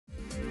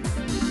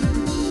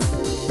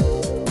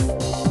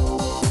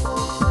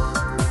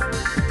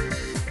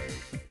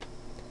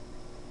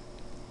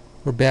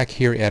We're back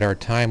here at our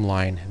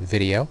timeline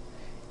video,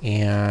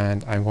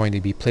 and I'm going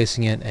to be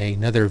placing in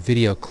another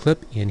video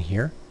clip in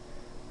here,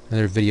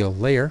 another video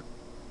layer,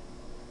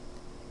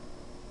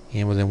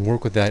 and we'll then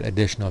work with that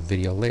additional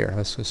video layer.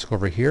 Let's just go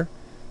over here,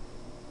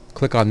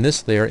 click on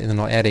this layer, and then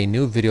I'll add a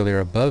new video layer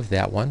above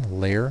that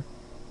one, layer,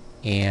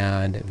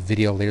 and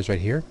video layers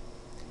right here.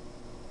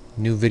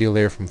 New video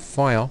layer from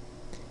file.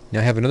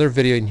 Now I have another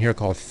video in here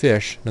called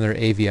fish, another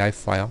AVI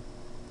file.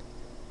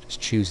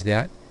 Just choose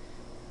that.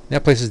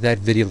 That places that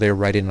video layer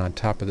right in on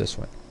top of this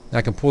one. Now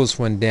I can pull this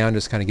one down,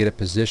 just kind of get it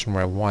positioned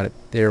where I want it.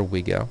 There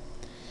we go.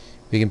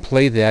 We can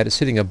play that. It's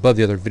sitting above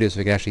the other video so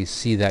we can actually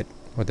see that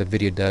what the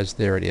video does.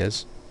 There it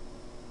is.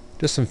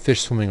 Just some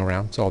fish swimming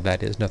around. That's all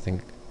that is.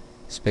 Nothing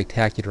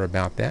spectacular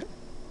about that.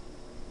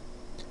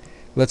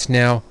 Let's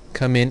now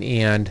come in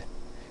and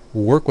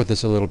work with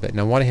this a little bit.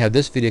 Now I want to have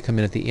this video come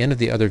in at the end of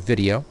the other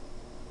video.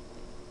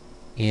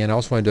 And I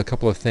also want to do a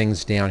couple of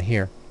things down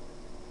here.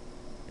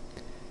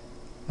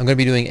 I'm going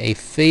to be doing a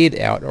fade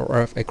out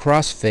or a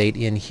crossfade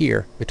in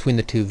here between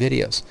the two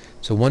videos.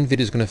 So one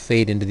video is going to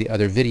fade into the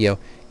other video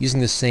using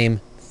the same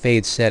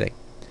fade setting.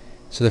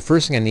 So the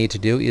first thing I need to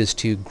do is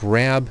to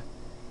grab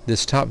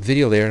this top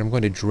video layer and I'm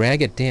going to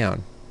drag it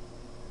down.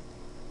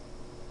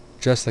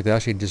 Just like that.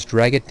 Actually just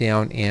drag it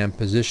down and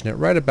position it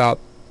right about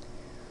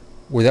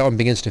where that one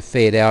begins to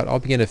fade out. I'll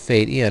begin to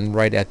fade in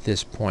right at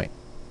this point.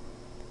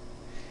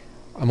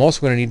 I'm also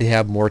going to need to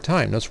have more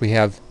time. Notice we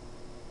have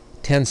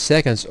 10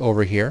 seconds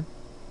over here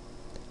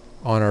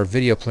on our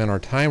video plan, our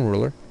time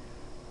ruler.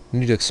 We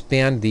need to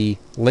expand the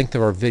length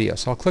of our video.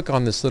 So I'll click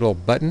on this little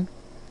button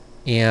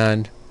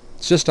and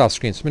it's just off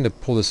screen. So I'm going to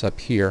pull this up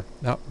here.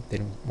 No,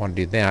 didn't want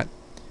to do that.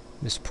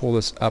 Just pull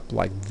this up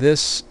like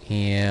this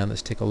and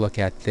let's take a look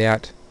at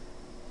that.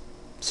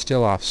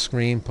 Still off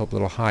screen. Pull up a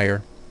little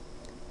higher.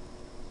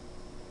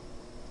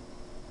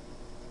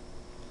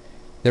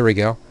 There we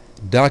go.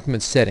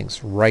 Document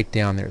settings right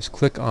down there. Just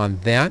click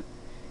on that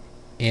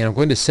and I'm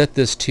going to set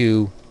this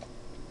to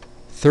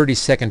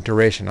 30-second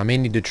duration. I may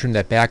need to trim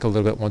that back a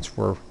little bit once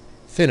we're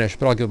finished,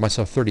 but I'll give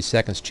myself 30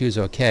 seconds. Choose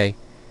OK.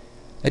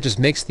 That just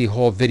makes the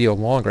whole video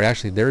longer.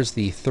 Actually, there's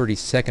the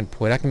 30-second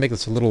point. I can make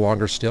this a little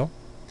longer still.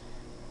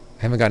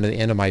 I haven't gotten to the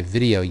end of my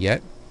video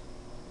yet.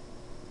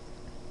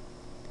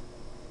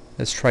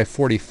 Let's try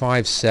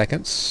 45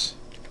 seconds.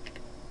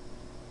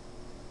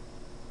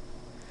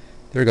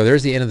 There we go.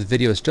 There's the end of the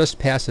video. It's just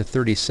past the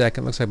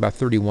 30-second. Looks like about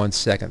 31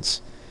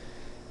 seconds.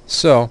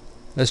 So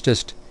let's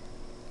just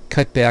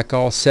cut back.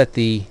 I'll set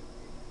the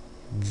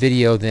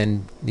video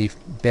then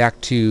back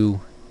to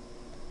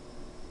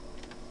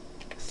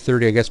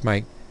 30. I guess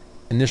my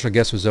initial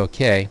guess was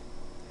okay.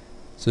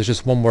 So there's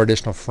just one more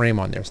additional frame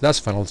on there. So that's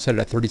fine. I'll set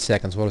it at 30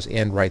 seconds. We'll just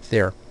end right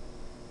there.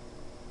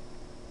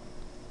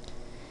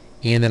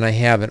 And then I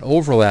have an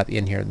overlap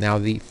in here. Now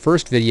the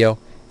first video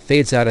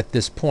fades out at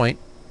this point.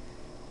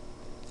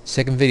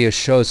 Second video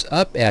shows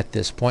up at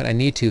this point. I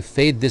need to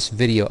fade this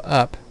video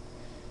up.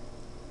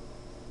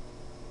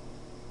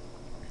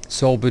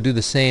 So we'll do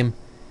the same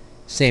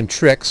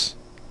tricks.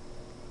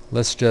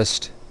 Let's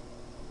just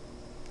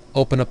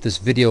open up this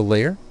video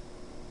layer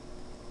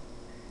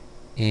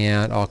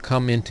and I'll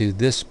come into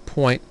this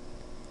point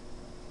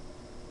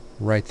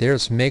right there.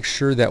 Let's make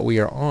sure that we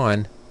are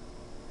on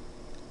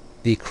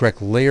the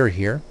correct layer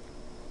here.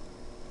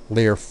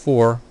 Layer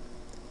 4.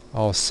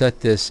 I'll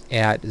set this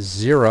at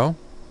 0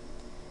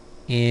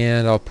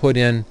 and I'll put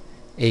in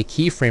a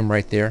keyframe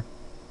right there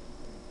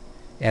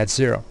at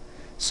 0.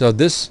 So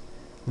this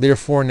layer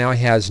 4 now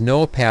has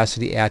no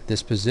opacity at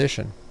this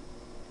position.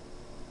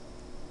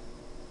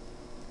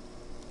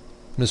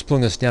 I'm just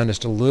pulling this down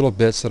just a little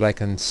bit so that I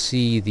can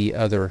see the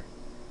other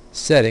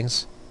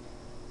settings.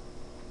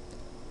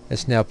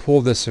 Let's now pull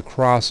this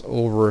across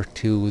over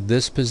to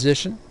this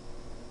position,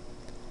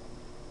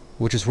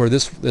 which is where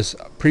this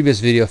previous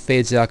video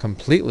fades out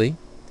completely.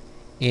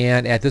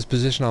 And at this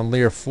position on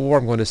layer 4,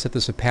 I'm going to set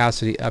this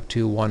opacity up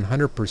to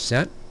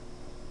 100%.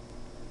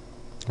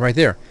 Right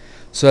there.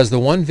 So as the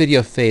one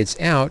video fades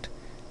out,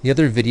 the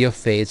other video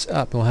fades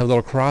up. We'll have a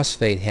little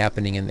crossfade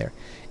happening in there.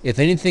 If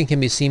anything can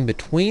be seen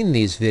between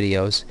these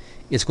videos,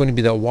 it's going to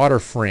be the water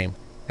frame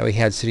that we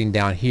had sitting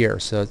down here.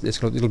 So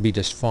it'll be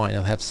just fine.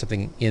 It'll have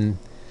something in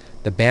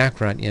the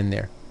background in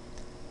there.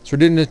 So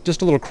we're doing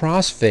just a little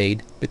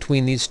crossfade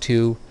between these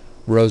two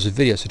rows of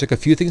videos. So it took a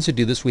few things to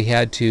do this. We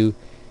had to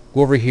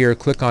go over here,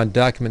 click on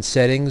document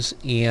settings,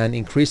 and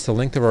increase the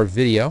length of our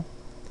video.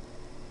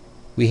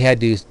 We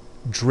had to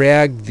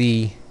drag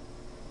the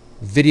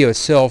video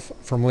itself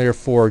from layer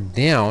 4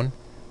 down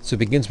so it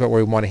begins about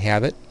where we want to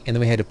have it, and then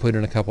we had to put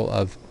in a couple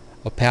of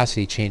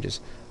opacity changes.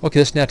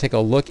 Okay, let's now take a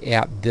look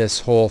at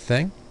this whole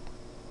thing.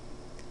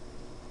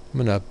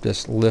 I'm going to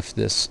just lift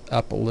this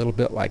up a little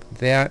bit like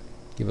that,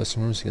 give us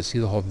some room so you can see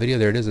the whole video.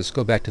 There it is. Let's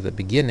go back to the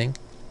beginning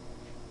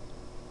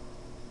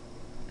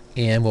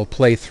and we'll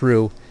play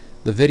through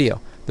the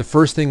video. The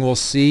first thing we'll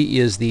see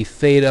is the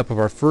fade up of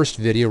our first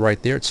video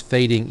right there. It's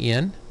fading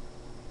in.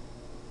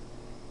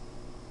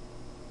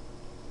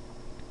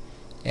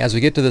 As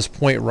we get to this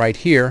point right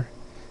here,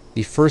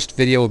 the first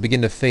video will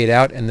begin to fade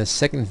out and the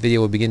second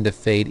video will begin to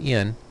fade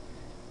in,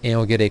 and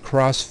we'll get a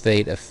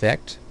crossfade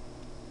effect.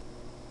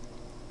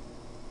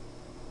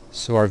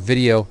 So our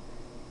video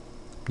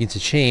begins to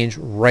change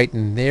right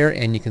in there,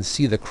 and you can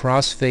see the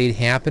crossfade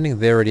happening.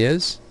 There it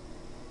is.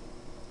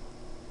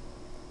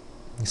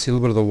 You can see a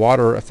little bit of the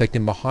water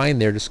affecting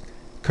behind there, just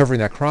covering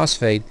that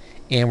crossfade,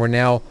 and we're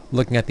now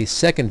looking at the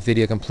second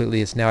video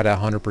completely. It's now at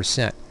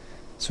 100%.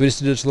 So we just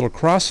did this little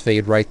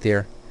crossfade right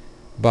there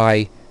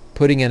by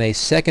putting in a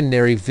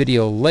secondary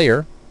video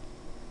layer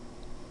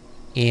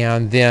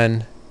and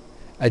then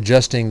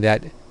adjusting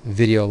that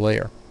video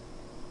layer.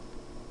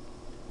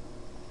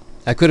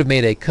 I could have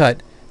made a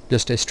cut,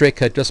 just a straight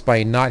cut, just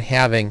by not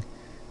having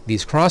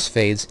these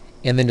crossfades,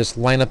 and then just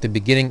line up the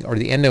beginning or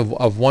the end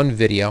of one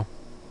video,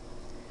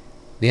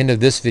 the end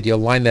of this video,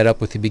 line that up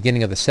with the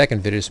beginning of the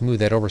second video, just move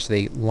that over so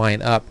they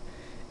line up,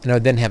 and I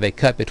would then have a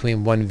cut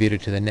between one video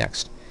to the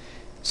next.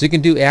 So you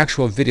can do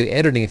actual video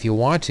editing if you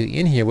want to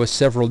in here with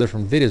several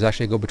different videos,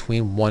 actually go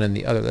between one and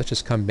the other. Let's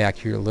just come back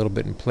here a little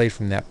bit and play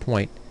from that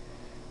point.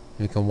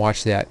 And we can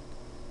watch that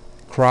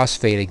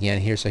crossfade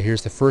again here. So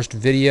here's the first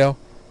video,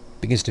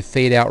 begins to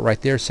fade out right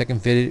there.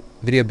 Second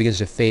video begins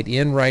to fade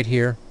in right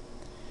here.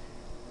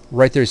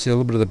 Right there you see a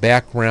little bit of the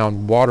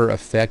background water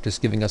effect,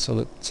 just giving us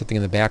something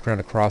in the background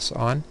to cross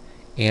on.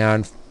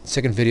 And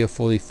second video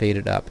fully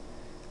faded up.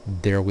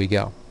 There we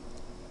go.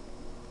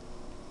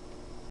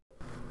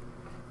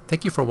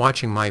 Thank you for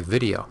watching my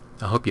video.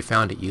 I hope you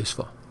found it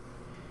useful.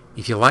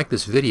 If you like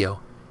this video,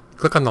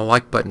 click on the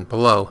like button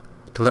below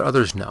to let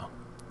others know.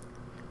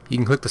 You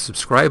can click the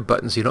subscribe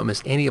button so you don't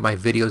miss any of my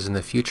videos in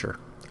the future.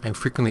 I'm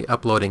frequently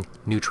uploading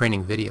new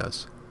training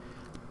videos.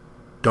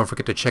 Don't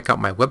forget to check out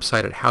my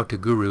website at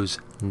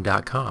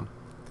howtogurus.com.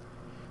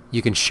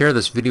 You can share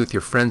this video with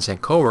your friends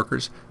and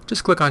coworkers.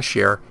 Just click on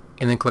share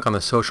and then click on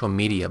the social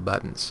media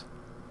buttons.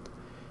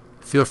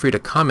 Feel free to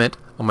comment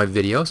on my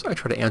videos. I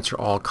try to answer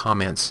all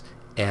comments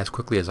as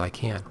quickly as I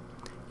can.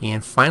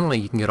 And finally,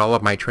 you can get all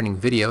of my training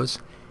videos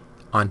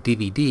on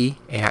DVD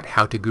at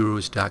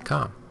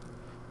howtogurus.com.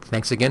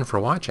 Thanks again for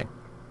watching.